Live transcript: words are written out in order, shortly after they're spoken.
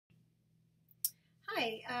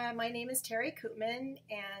Hi, my name is Terry Koopman,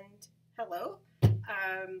 and hello.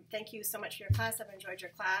 Thank you so much for your class. I've enjoyed your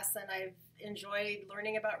class, and I've enjoyed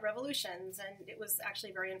learning about revolutions, and it was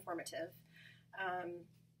actually very informative.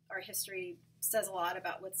 Our history says a lot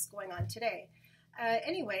about what's going on today.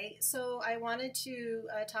 Anyway, so I wanted to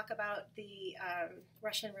talk about the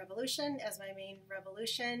Russian Revolution as my main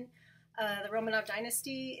revolution. The Romanov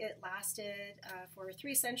dynasty, it lasted for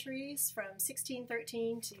 3 centuries, from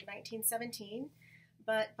 1613 to 1917.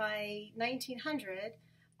 But by 1900,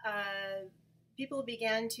 people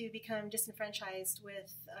began to become disenfranchised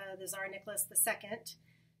with the Tsar Nicholas II.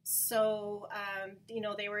 So,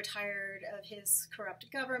 they were tired of his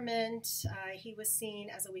corrupt government. He was seen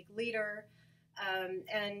as a weak leader.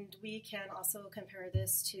 And we can also compare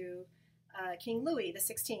this to King Louis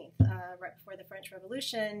XVI. Right before the French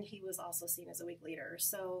Revolution, he was also seen as a weak leader.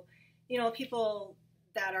 So, people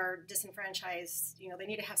that are disenfranchised, they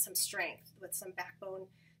need to have some strength with some backbone,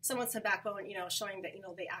 someone with some backbone, showing that,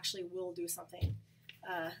 they actually will do something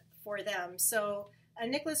for them. So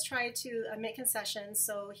Nicholas tried to make concessions.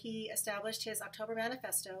 So he established his October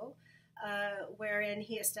Manifesto, wherein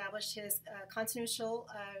he established his constitutional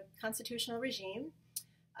regime.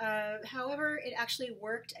 However, it actually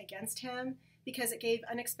worked against him because it gave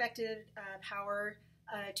unexpected power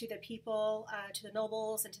to the people, to the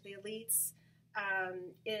nobles, and to the elites.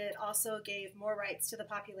 It also gave more rights to the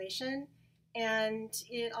population, and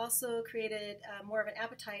it also created more of an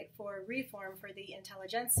appetite for reform for the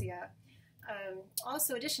intelligentsia.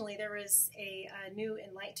 Also, additionally, there was a new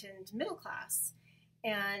enlightened middle class,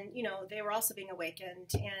 and they were also being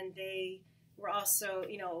awakened, and they were also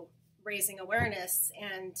raising awareness,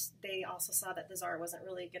 and they also saw that the Tsar wasn't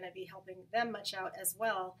really going to be helping them much out as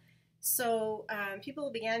well. So people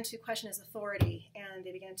began to question his authority, and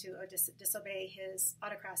they began to disobey his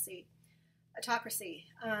autocracy.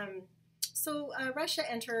 So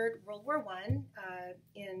Russia entered World War I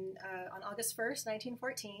on August 1st,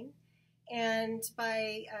 1914, and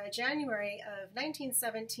by January of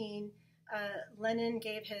 1917, Lenin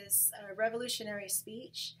gave his revolutionary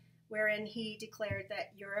speech, wherein he declared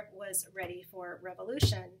that Europe was ready for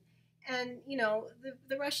revolution. And,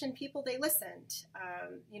 the Russian people, they listened.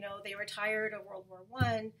 They were tired of World War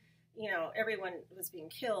I. Everyone was being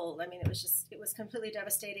killed. I mean, it was completely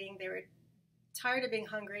devastating. They were tired of being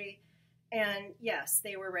hungry. And yes,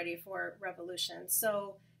 they were ready for revolution.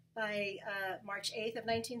 So by March 8th of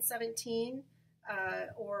 1917,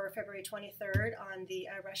 or February 23rd on the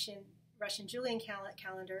Russian Julian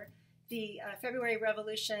calendar, the February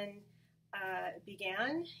Revolution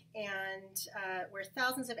began, and where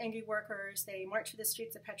thousands of angry workers, they marched through the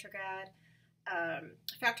streets of Petrograd.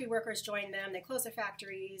 Factory workers joined them. They closed their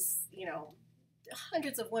factories.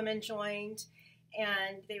 Hundreds of women joined,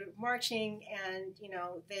 and they were marching, and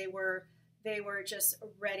they were just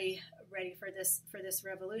ready for this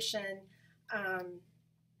revolution.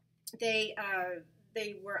 They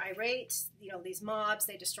were irate. These mobs.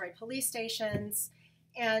 They destroyed police stations.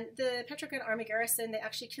 And the Petrograd Army garrison, they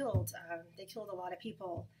actually killed a lot of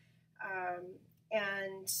people.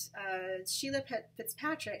 Sheila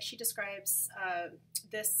Fitzpatrick, she describes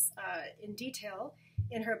this in detail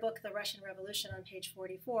in her book, The Russian Revolution, on page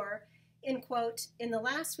 44. In quote, "In the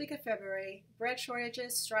last week of February, bread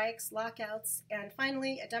shortages, strikes, lockouts, and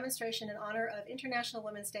finally a demonstration in honor of International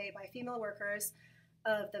Women's Day by female workers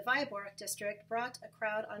of the Vyborg district brought a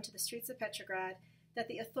crowd onto the streets of Petrograd that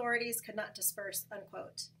the authorities could not disperse,"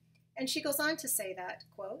 unquote. And she goes on to say that,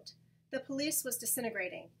 quote, "The police was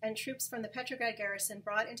disintegrating, and troops from the Petrograd garrison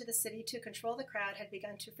brought into the city to control the crowd had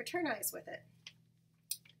begun to fraternize with it,"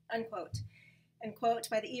 unquote. And quote,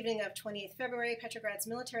 "By the evening of 28th February, Petrograd's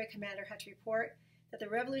military commander had to report that the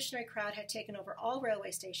revolutionary crowd had taken over all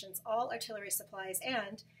railway stations, all artillery supplies,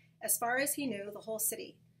 and, as far as he knew, the whole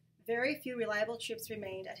city. Very few reliable troops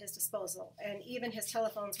remained at his disposal, and even his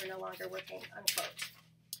telephones were no longer working," unquote.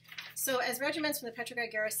 So as regiments from the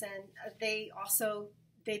Petrograd garrison, they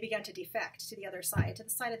began to defect to the other side, to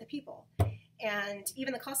the side of the people. And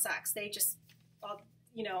even the Cossacks, they just,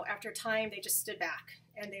 after time, they just stood back,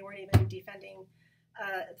 and they weren't even defending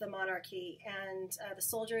the monarchy. And the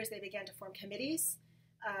soldiers, they began to form committees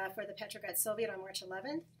for the Petrograd Soviet on March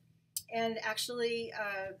 11th. And actually,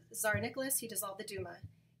 Tsar Nicholas, he dissolved the Duma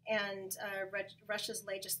and Russia's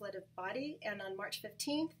legislative body, and on March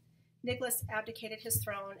 15th, Nicholas abdicated his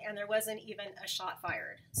throne, and there wasn't even a shot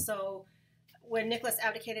fired. So when Nicholas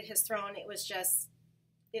abdicated his throne, he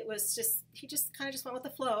just kind of just went with the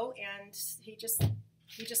flow, and he just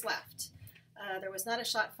left. There was not a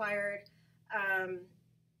shot fired.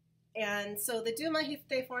 And so the Duma,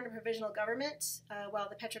 they formed a provisional government, while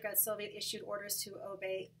the Petrograd Soviet issued orders to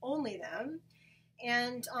obey only them.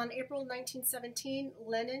 And on April 1917,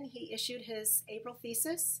 Lenin, he issued his April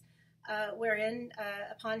thesis, wherein,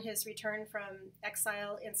 upon his return from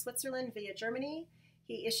exile in Switzerland via Germany,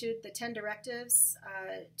 he issued the 10 directives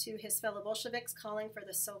to his fellow Bolsheviks calling for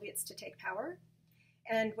the Soviets to take power,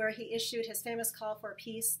 and where he issued his famous call for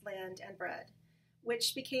peace, land, and bread,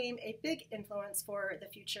 which became a big influence for the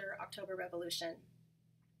future October Revolution.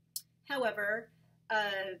 However,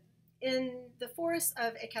 in the forests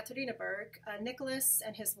of Ekaterinburg, Nicholas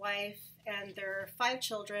and his wife and their 5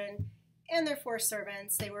 children and their 4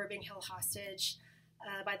 servants, they were being held hostage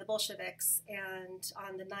by the Bolsheviks. And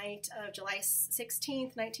on the night of July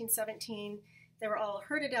 16th, 1917, they were all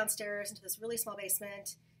herded downstairs into this really small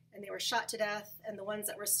basement, and they were shot to death, and the ones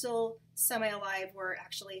that were still semi-alive were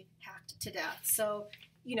actually hacked to death. So,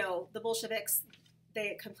 you know, the Bolsheviks,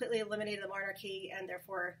 they completely eliminated the monarchy, and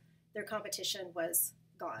therefore their competition was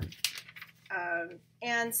gone.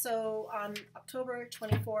 And so on October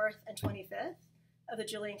 24th and 25th of the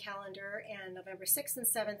Julian calendar and November 6th and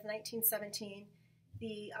 7th, 1917,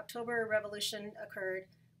 the October Revolution occurred,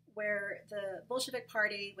 where the Bolshevik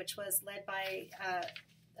Party, which was led by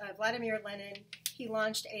Vladimir Lenin, he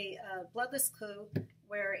launched a bloodless coup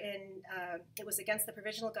wherein it was against the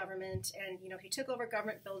provisional government, and, you know, he took over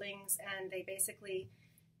government buildings, and they basically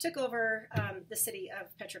took over the city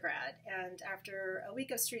of Petrograd. And after a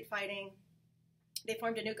week of street fighting, they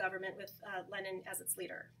formed a new government with Lenin as its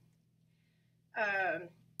leader.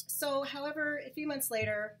 However, a few months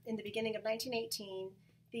later, in the beginning of 1918,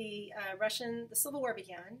 the Civil War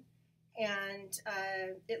began, and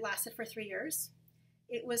it lasted for 3 years.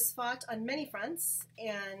 It was fought on many fronts,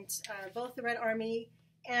 and both the Red Army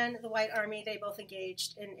and the White Army, they both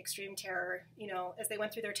engaged in extreme terror. You know, as they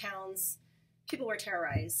went through their towns, people were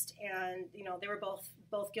terrorized, and, you know, they were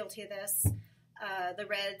both guilty of this. The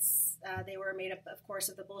Reds, they were made up, of course,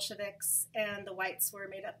 of the Bolsheviks, and the Whites were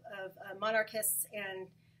made up of monarchists and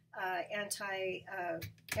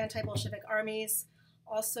anti-Bolshevik armies.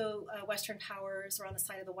 Also, Western powers were on the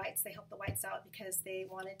side of the Whites. They helped the Whites out because they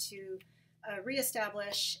wanted to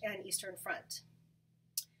reestablish an Eastern Front.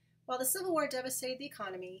 While the Civil War devastated the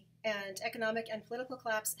economy and economic and political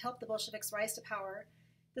collapse helped the Bolsheviks rise to power,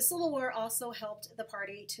 the Civil War also helped the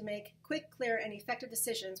party to make quick, clear, and effective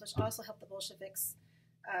decisions, which also helped the Bolsheviks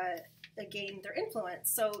gain their influence.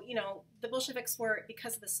 So, you know, the Bolsheviks were,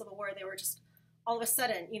 because of the Civil War, they were just, all of a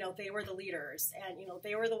sudden, you know, they were the leaders, and, you know,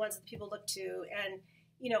 they were the ones that people looked to, and,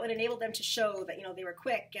 you know, it enabled them to show that, you know, they were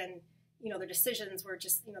quick, and, you know, their decisions were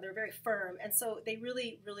just, you know, they were very firm, and so they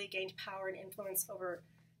really, really gained power and influence over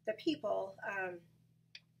the people,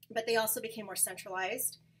 but they also became more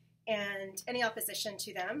centralized, and any opposition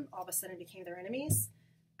to them all of a sudden became their enemies,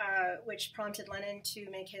 which prompted Lenin to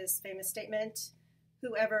make his famous statement,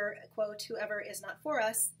 whoever, quote, whoever is not for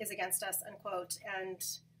us is against us, unquote, and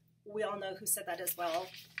we all know who said that as well,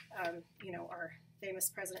 you know, our famous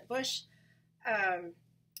President Bush.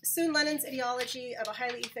 Soon Lenin's ideology of a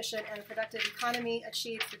highly efficient and productive economy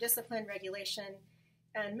achieved through discipline, regulation,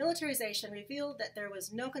 and militarization revealed that there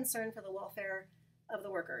was no concern for the welfare of the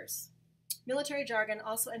workers. Military jargon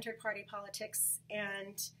also entered party politics,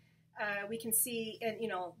 and we can see in, you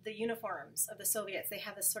know, the uniforms of the Soviets. They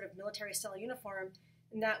have this sort of military-style uniform,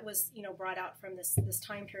 and that was, you know, brought out from this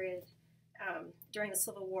time period during the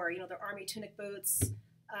Civil War. You know, their army tunic boots,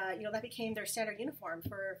 you know, that became their standard uniform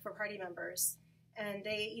for party members. And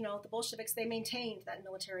they, you know, the Bolsheviks, they maintained that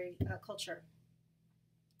military culture.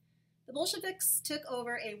 The Bolsheviks took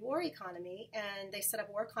over a war economy, and they set up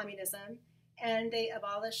war communism, and they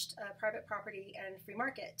abolished private property and free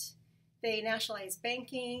market. They nationalized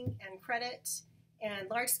banking and credit and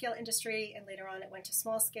large-scale industry, and later on it went to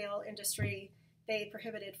small-scale industry. They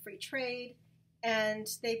prohibited free trade, and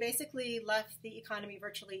they basically left the economy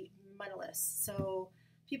virtually moneyless. So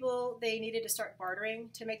people, they needed to start bartering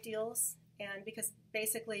to make deals, and because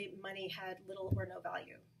basically money had little or no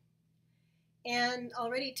value. And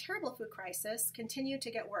already terrible food crisis continued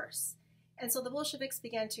to get worse. And so the Bolsheviks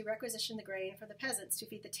began to requisition the grain from the peasants to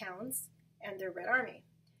feed the towns and their Red Army.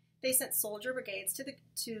 They sent soldier brigades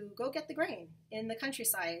to go get the grain in the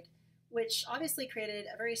countryside, which obviously created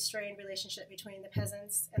a very strained relationship between the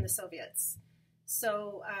peasants and the Soviets.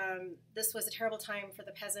 So this was a terrible time for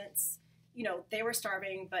the peasants. You know, they were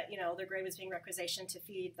starving, but, you know, their grain was being requisitioned to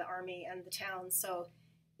feed the army and the towns. So,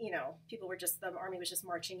 you know, the army was just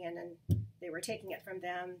marching in, and they were taking it from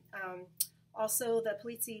them. Also, the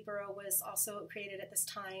Politburo was also created at this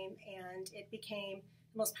time, and it became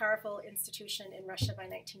the most powerful institution in Russia by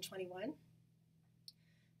 1921.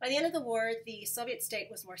 By the end of the war, the Soviet state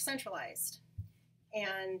was more centralized,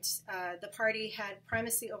 and the party had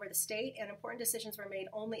primacy over the state, and important decisions were made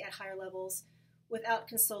only at higher levels without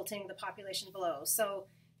consulting the population below. So,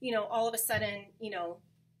 all of a sudden,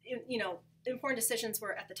 important decisions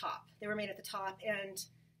were at the top. They were made at the top. And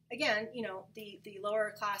again, the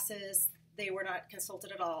lower classes, they were not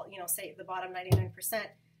consulted at all. Say the bottom 99%,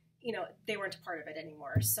 they weren't a part of it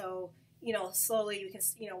anymore. So, slowly you can,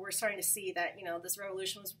 we're starting to see that, this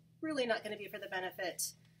revolution was really not going to be for the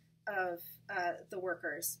benefit of the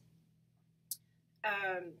workers.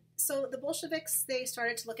 So the Bolsheviks, they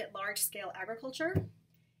started to look at large-scale agriculture,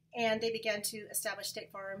 and they began to establish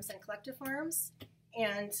state farms and collective farms,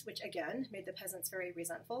 and which again made the peasants very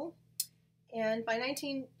resentful. And by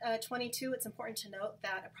 1922, it's important to note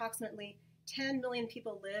that approximately 10 million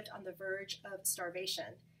people lived on the verge of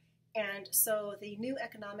starvation. And so the new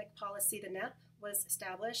economic policy, the NEP, was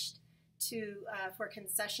established for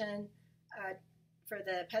concession for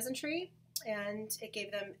the peasantry, and it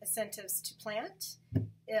gave them incentives to plant,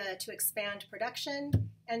 to expand production,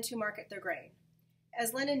 and to market their grain.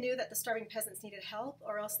 As Lenin knew that the starving peasants needed help,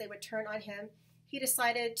 or else they would turn on him, he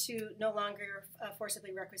decided to no longer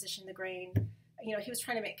forcibly requisition the grain. He was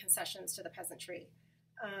trying to make concessions to the peasantry.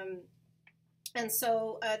 And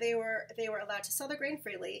so they were allowed to sell their grain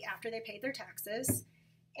freely after they paid their taxes.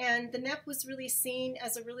 And the NEP was really seen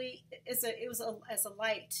as a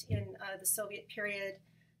light in the Soviet period.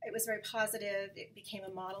 It was very positive. It became a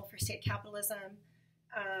model for state capitalism.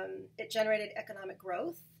 It generated economic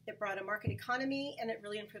growth. It brought a market economy, and it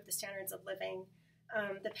really improved the standards of living.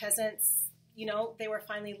 The peasants, they were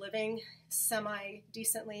finally living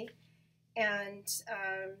semi-decently, and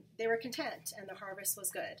they were content, and the harvest was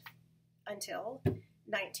good until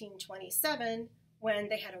 1927, when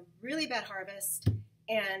they had a really bad harvest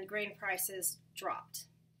and grain prices dropped.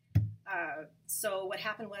 So what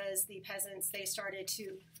happened was the peasants, they started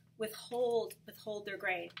to withhold their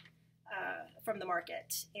grain from the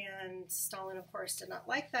market. And Stalin, of course, did not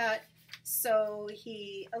like that. So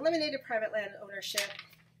he eliminated private land ownership,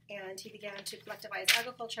 and he began to collectivize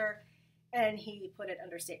agriculture, and he put it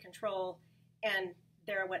under state control. And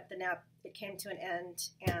there went the NEP. It came to an end,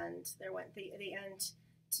 and there went the end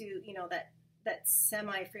to, that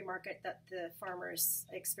semi-free market that the farmers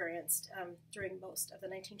experienced during most of the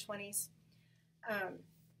 1920s.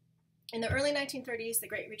 In the early 1930s, the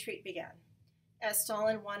Great Retreat began, as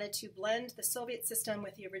Stalin wanted to blend the Soviet system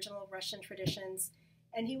with the original Russian traditions,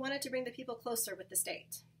 and he wanted to bring the people closer with the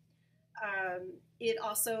state.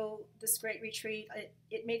 This Great Retreat,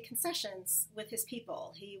 it made concessions with his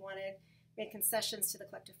people. He made concessions to the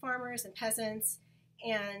collective farmers and peasants,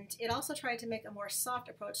 and it also tried to make a more soft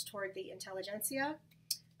approach toward the intelligentsia.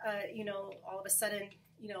 All of a sudden,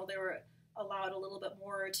 they were allowed a little bit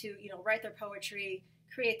more to, write their poetry,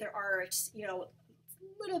 create their art, a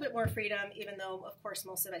little bit more freedom, even though, of course,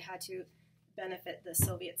 most of it had to benefit the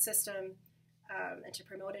Soviet system and to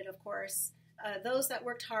promote it, of course. Those that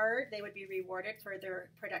worked hard, they would be rewarded for their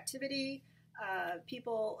productivity.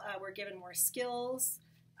 People were given more skills.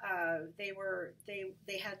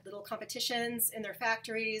 They had little competitions in their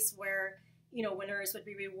factories where, winners would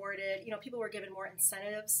be rewarded. People were given more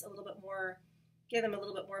incentives, give them a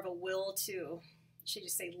little bit more of a will to, should you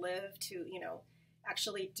say, live, to,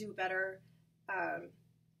 actually do better.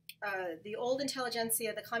 The old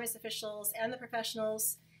intelligentsia, the communist officials, and the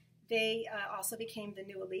professionals, they also became the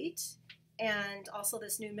new elite. And also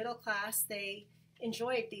this new middle class, they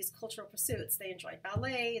enjoyed these cultural pursuits. They enjoyed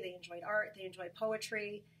ballet, they enjoyed art, they enjoyed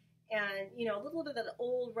poetry. And, a little bit of the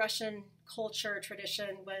old Russian culture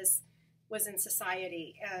tradition was in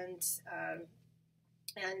society. And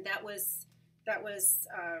that was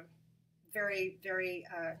very, very,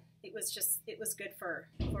 it was good for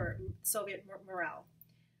Soviet morale.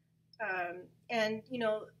 And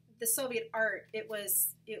the Soviet art, it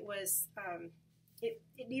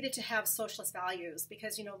needed to have socialist values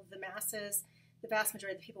because the masses, the vast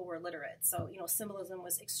majority of the people were illiterate. So symbolism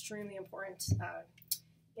was extremely important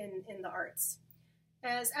in the arts.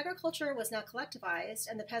 As agriculture was now collectivized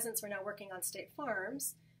and the peasants were now working on state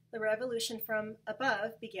farms, the revolution from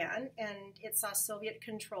above began, and it saw Soviet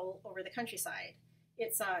control over the countryside.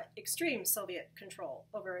 It saw extreme Soviet control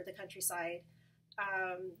over the countryside.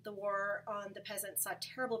 The war on the peasants saw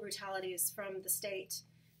terrible brutalities from the state,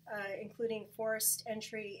 including forced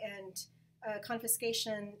entry and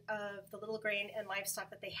confiscation of the little grain and livestock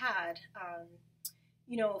that they had.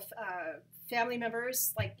 Family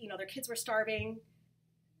members, their kids were starving.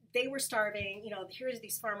 They were starving. Here's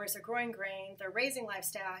these farmers, they're growing grain, they're raising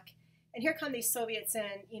livestock, and here come these Soviets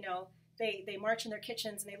in, they march in their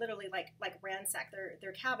kitchens and they literally ransack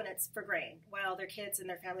their cabinets for grain while their kids and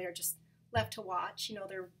their family are just left to watch.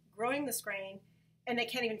 They're growing this grain and they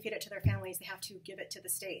can't even feed it to their families. They have to give it to the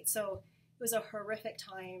state. So, was a horrific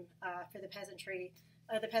time for the peasantry.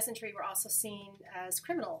 The peasantry were also seen as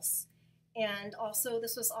criminals. And also,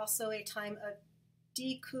 this was also a time of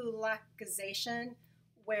dekulakization,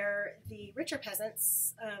 where the richer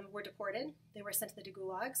peasants were deported. They were sent to the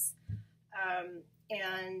gulags,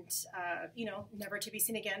 never to be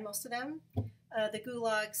seen again, most of them. The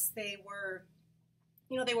gulags, they were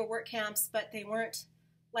work camps, but they weren't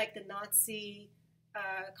like the Nazi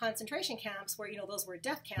concentration camps where, those were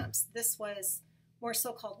death camps. This was more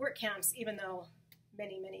so-called work camps, even though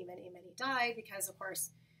many died because, of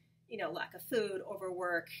course, lack of food,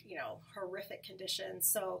 overwork, horrific conditions.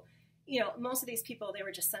 So, most of these people, they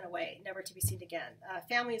were just sent away, never to be seen again.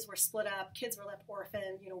 Families were split up, kids were left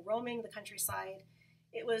orphaned, roaming the countryside.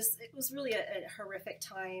 It was really a horrific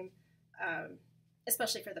time,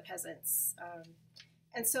 especially for the peasants.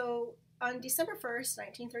 And so on December 1st,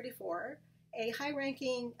 1934, a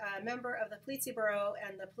high-ranking member of the Politburo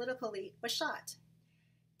and the political elite was shot.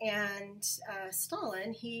 And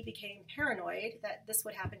Stalin, he became paranoid that this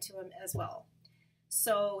would happen to him as well.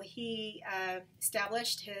 So he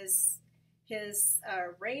established his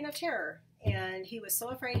reign of terror, and he was so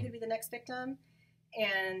afraid he would be the next victim.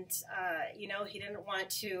 And, he didn't want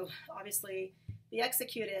to, obviously, be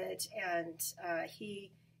executed, and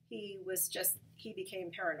he became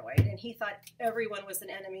paranoid, and he thought everyone was an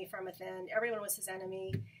enemy from within, everyone was his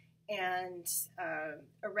enemy, and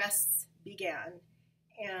arrests began.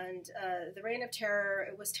 And the reign of terror,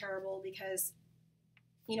 it was terrible because,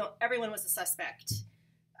 everyone was a suspect.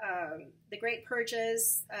 The Great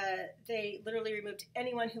Purges, they literally removed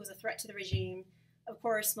anyone who was a threat to the regime. Of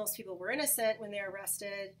course, most people were innocent when they were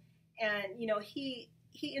arrested. And,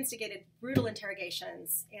 he instigated brutal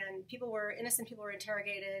interrogations, and innocent people were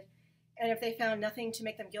interrogated. And if they found nothing to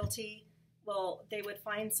make them guilty, well, they would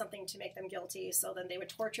find something to make them guilty. So then they would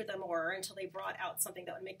torture them more until they brought out something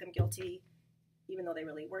that would make them guilty, even though they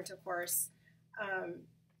really weren't, of course.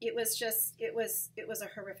 It was a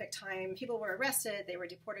horrific time. People were arrested. They were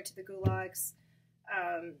deported to the gulags.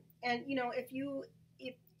 If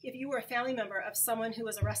you were a family member of someone who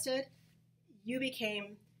was arrested, you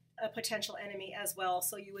became a potential enemy as well,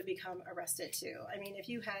 so you would become arrested too. I mean, if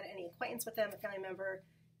you had any acquaintance with them, a family member,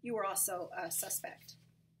 you were also a suspect.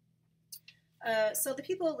 So the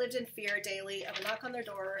people lived in fear daily of a knock on their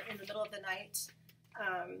door in the middle of the night.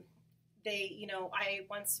 I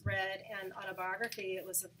once read an autobiography. It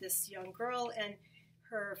was of this young girl, and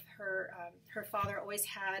her father always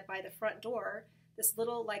had by the front door this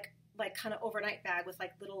little like kind of overnight bag with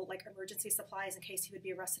little emergency supplies in case he would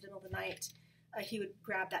be arrested in the middle of the night. He would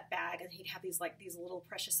grab that bag, and he'd have these little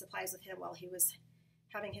precious supplies with him while he was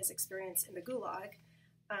having his experience in the gulag.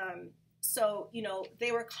 So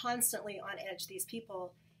they were constantly on edge, these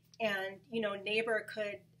people, and neighbor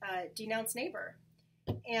could denounce neighbor.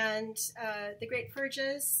 And the Great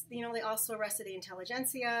Purges, they also arrested the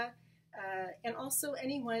intelligentsia, and also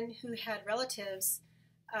anyone who had relatives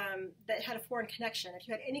that had a foreign connection. If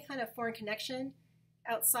you had any kind of foreign connection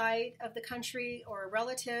outside of the country or a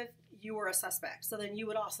relative, you were a suspect. So then you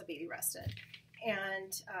would also be arrested.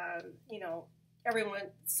 And,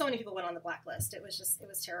 so many people went on the blacklist. It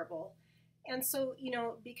was terrible. And so,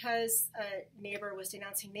 because neighbor was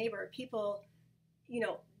denouncing neighbor, people,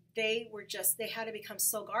 they had to become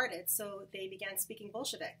so guarded. So they began speaking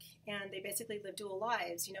Bolshevik, and they basically lived dual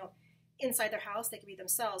lives. Inside their house, they could be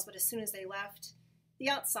themselves, but as soon as they left the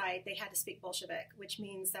outside, they had to speak Bolshevik, which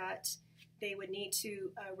means that they would need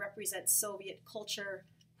to represent Soviet culture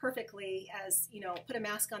perfectly as, put a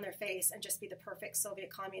mask on their face and just be the perfect Soviet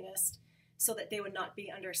communist so that they would not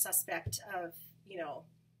be under suspect of,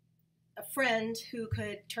 a friend who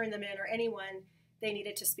could turn them in or anyone. They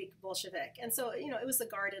needed to speak Bolshevik. And so, it was a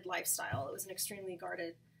guarded lifestyle. It was an extremely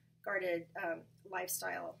guarded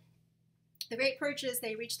lifestyle. The Great Purges,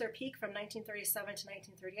 they reached their peak from 1937 to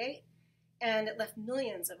 1938, and it left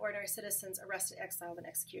millions of ordinary citizens arrested, exiled, and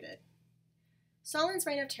executed. Stalin's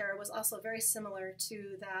reign of terror was also very similar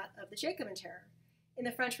to that of the Jacobin terror in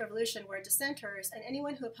the French Revolution, where dissenters and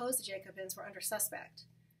anyone who opposed the Jacobins were under suspect,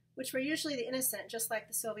 which were usually the innocent, just like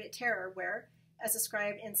the Soviet terror, where, as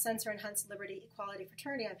described in Sensor and Hunt's Liberty, Equality,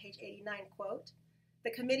 Fraternity on page 89, quote,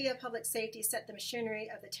 "The Committee of Public Safety set the machinery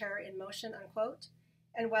of the terror in motion," unquote,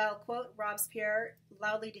 and while, quote, Robespierre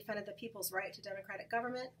loudly defended the people's right to democratic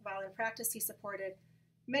government, while in practice he supported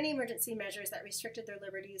many emergency measures that restricted their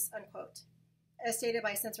liberties, unquote. As stated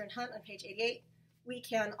by Sensor and Hunt on page 88, we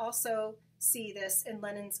can also see this in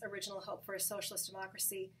Lenin's original hope for a socialist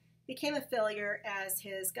democracy became a failure as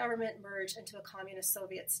his government merged into a communist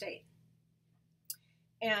Soviet state.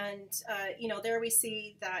 And, there we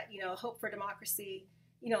see that, hope for democracy,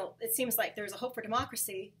 it seems like there's a hope for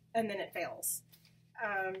democracy, and then it fails.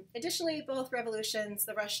 Additionally, both revolutions,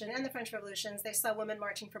 the Russian and the French revolutions, they saw women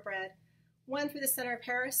marching for bread, one through the center of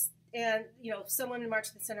Paris, and some women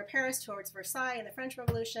marched to the center of Paris towards Versailles in the French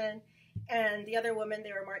Revolution, and the other women,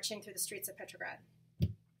 they were marching through the streets of Petrograd.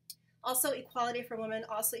 Also, equality for women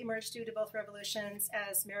also emerged due to both revolutions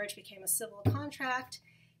as marriage became a civil contract,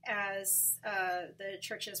 as the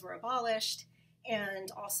churches were abolished, and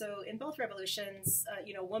also in both revolutions,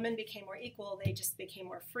 women became more equal, they just became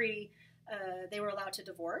more free, they were allowed to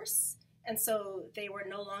divorce, and so they were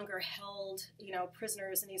no longer held,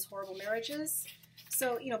 prisoners in these horrible marriages.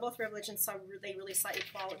 So, both revolutions they really saw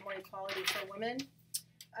more equality for women.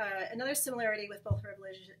 Another similarity with both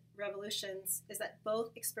revolutions is that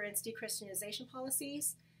both experienced dechristianization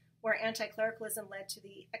policies, where anti-clericalism led to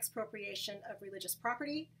the expropriation of religious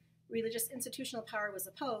property, religious institutional power was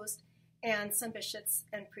opposed, and some bishops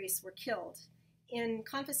and priests were killed. In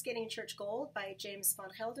Confiscating Church Gold by James von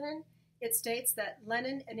Gelderen, it states that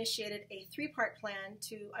Lenin initiated a three-part plan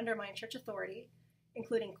to undermine church authority,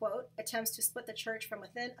 including, quote, attempts to split the church from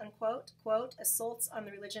within, unquote, quote, assaults on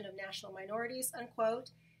the religion of national minorities,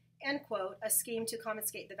 unquote, and, quote, a scheme to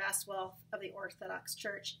confiscate the vast wealth of the Orthodox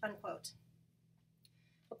Church, unquote.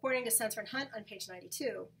 According to Sensor and Hunt on page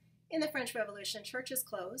 92, in the French Revolution, churches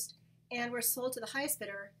closed and were sold to the highest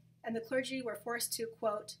bidder, and the clergy were forced to,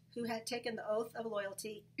 quote, who had taken the oath of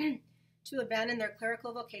loyalty, to abandon their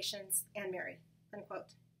clerical vocations and marry,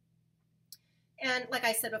 unquote. And like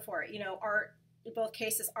I said before, art, in both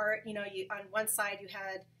cases, art, on one side you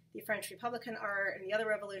had the French Republican art, and the other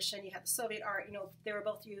revolution you had the Soviet art, they were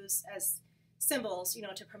both used as symbols,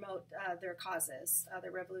 to promote their causes,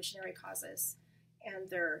 their revolutionary causes, and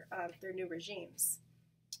their new regimes.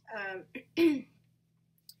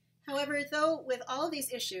 However, though, with all of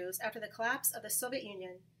these issues, after the collapse of the Soviet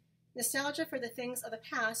Union, nostalgia for the things of the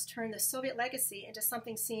past turned the Soviet legacy into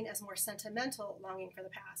something seen as more sentimental longing for the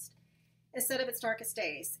past, instead of its darkest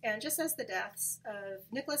days. And just as the deaths of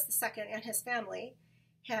Nicholas II and his family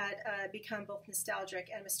had become both nostalgic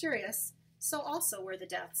and mysterious, so also were the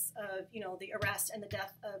deaths of, the arrest and the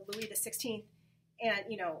death of Louis XVI and,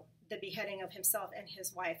 the beheading of himself and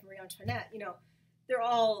his wife, Marie Antoinette. They're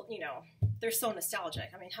all, they're so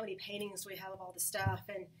nostalgic. I mean, how many paintings do we have of all this stuff?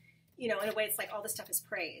 And, in a way, it's like all this stuff is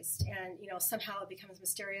praised. And, somehow it becomes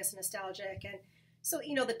mysterious and nostalgic. And so,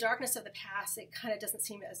 the darkness of the past, it kind of doesn't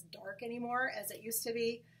seem as dark anymore as it used to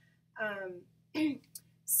be.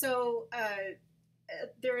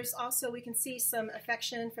 There's also, we can see some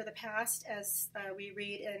affection for the past as we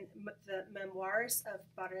read in the memoirs of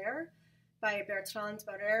Barrère by Bertrand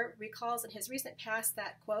Barrère recalls in his recent past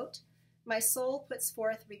that, quote, my soul puts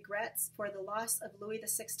forth regrets for the loss of Louis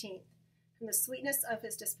XVI. From the sweetness of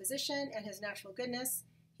his disposition and his natural goodness,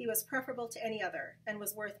 he was preferable to any other, and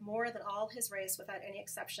was worth more than all his race without any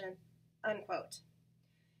exception, unquote.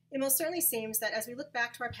 It most certainly seems that as we look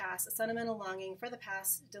back to our past, a sentimental longing for the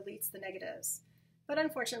past deletes the negatives. But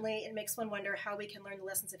unfortunately, it makes one wonder how we can learn the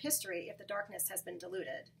lessons of history if the darkness has been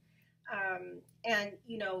diluted.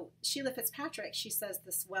 Sheila Fitzpatrick, she says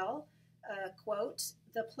this well, quote,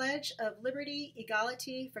 the pledge of liberty,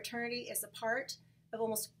 equality, fraternity is a part of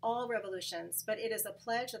almost all revolutions, but it is a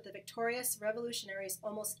pledge that the victorious revolutionaries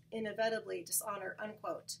almost inevitably dishonor,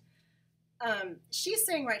 unquote. She's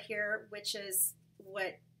saying right here, which is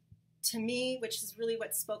really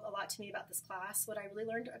what spoke a lot to me about this class, what I really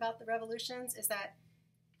learned about the revolutions is that,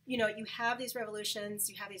 you have these revolutions,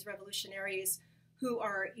 you have these revolutionaries who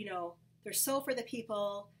are, they're so for the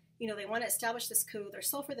people, they want to establish this coup, they're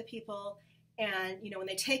so for the people, and, when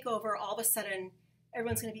they take over, all of a sudden,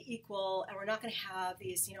 everyone's going to be equal, and we're not going to have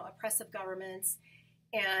these, oppressive governments,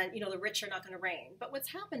 and, the rich are not going to reign. But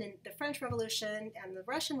what's happened in the French Revolution and the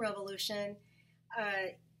Russian Revolution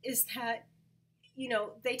is that,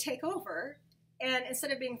 they take over, and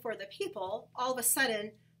instead of being for the people, all of a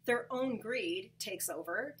sudden, their own greed takes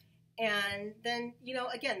over, and then,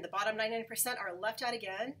 again, the bottom 99% are left out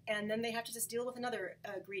again, and then they have to just deal with another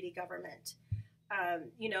greedy government.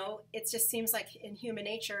 It just seems like in human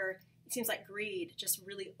nature, it seems like greed just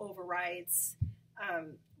really overrides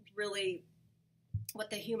really what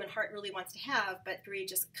the human heart really wants to have, but greed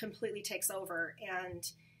just completely takes over,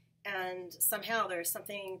 and somehow there's some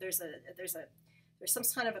kind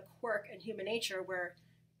of a quirk in human nature where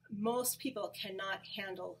most people cannot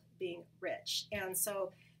handle being rich, and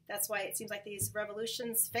so that's why it seems like these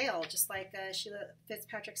revolutions fail, just like Sheila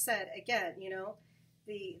Fitzpatrick said. Again,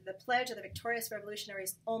 the pledge of the victorious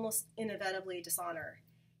revolutionaries almost inevitably dishonor.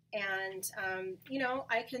 And,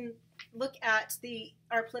 I can look at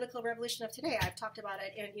our political revolution of today. I've talked about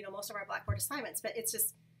it in, most of our Blackboard assignments, but it's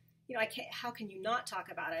just, how can you not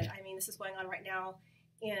talk about it? I mean, this is going on right now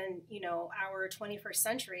in, you know, our 21st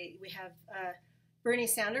century. We have Bernie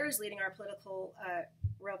Sanders leading our political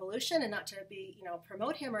revolution, and not to be, you know,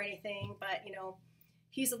 promote him or anything, but, you know,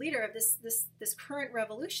 he's a leader of this current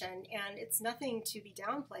revolution, and it's nothing to be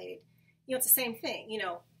downplayed. You know, it's the same thing. You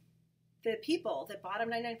know, the people, the bottom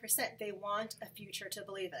 99%, they want a future to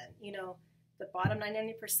believe in. You know, the bottom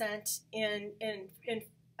 99% in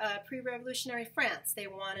pre-revolutionary France, they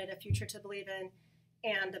wanted a future to believe in,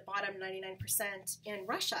 and the bottom 99% in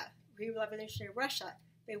Russia, pre-revolutionary Russia,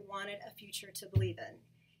 they wanted a future to believe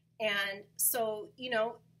in. And so, you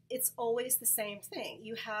know, it's always the same thing.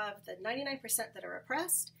 You have the 99% that are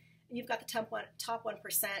oppressed, and you've got the top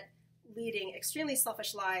 1% leading extremely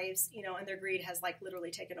selfish lives, you know, and their greed has like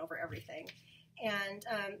literally taken over everything. And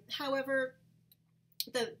however,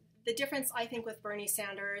 the difference I think with Bernie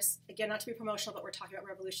Sanders, again, not to be promotional, but we're talking about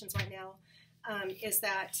revolutions right now, is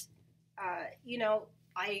that, you know,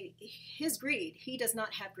 his greed, he does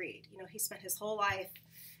not have greed. You know, he spent his whole life,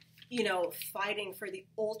 you know, fighting for the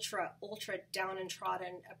ultra down and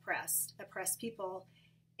trodden oppressed people.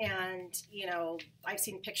 And, you know, I've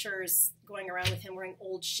seen pictures going around with him wearing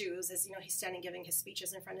old shoes as, you know, he's standing giving his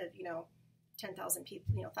speeches in front of, you know, 10,000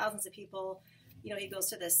 people, you know, thousands of people. You know, he goes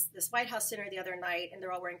to this White House dinner the other night, and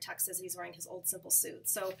they're all wearing tuxes, and he's wearing his old simple suit.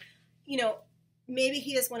 So, you know, maybe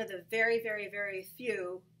he is one of the very, very, very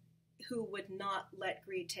few who would not let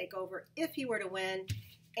greed take over if he were to win.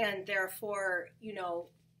 And therefore, you know,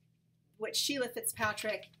 what Sheila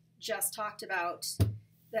Fitzpatrick just talked about,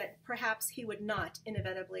 that perhaps he would not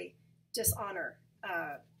inevitably dishonor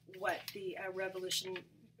what the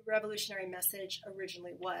revolutionary message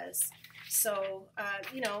originally was. So,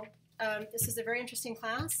 you know, this is a very interesting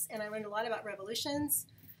class, and I learned a lot about revolutions.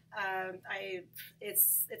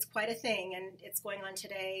 It's quite a thing, and it's going on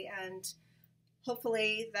today, and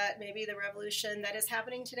hopefully that maybe the revolution that is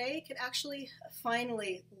happening today could actually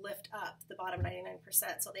finally lift up the bottom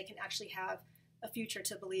 99% so they can actually have a future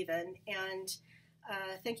to believe in. And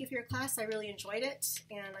thank you for your class. I really enjoyed it,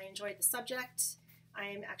 and I enjoyed the subject.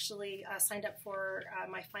 I'm actually signed up for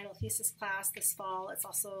my final thesis class this fall. It's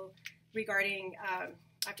also regarding,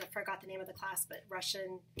 I forgot the name of the class, but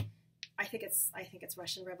Russian, I think it's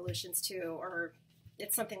Russian revolutions too, or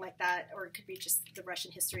it's something like that, or it could be just the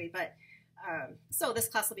Russian history. But so this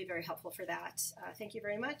class will be very helpful for that. Thank you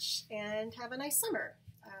very much, and have a nice summer.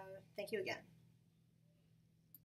 Thank you again.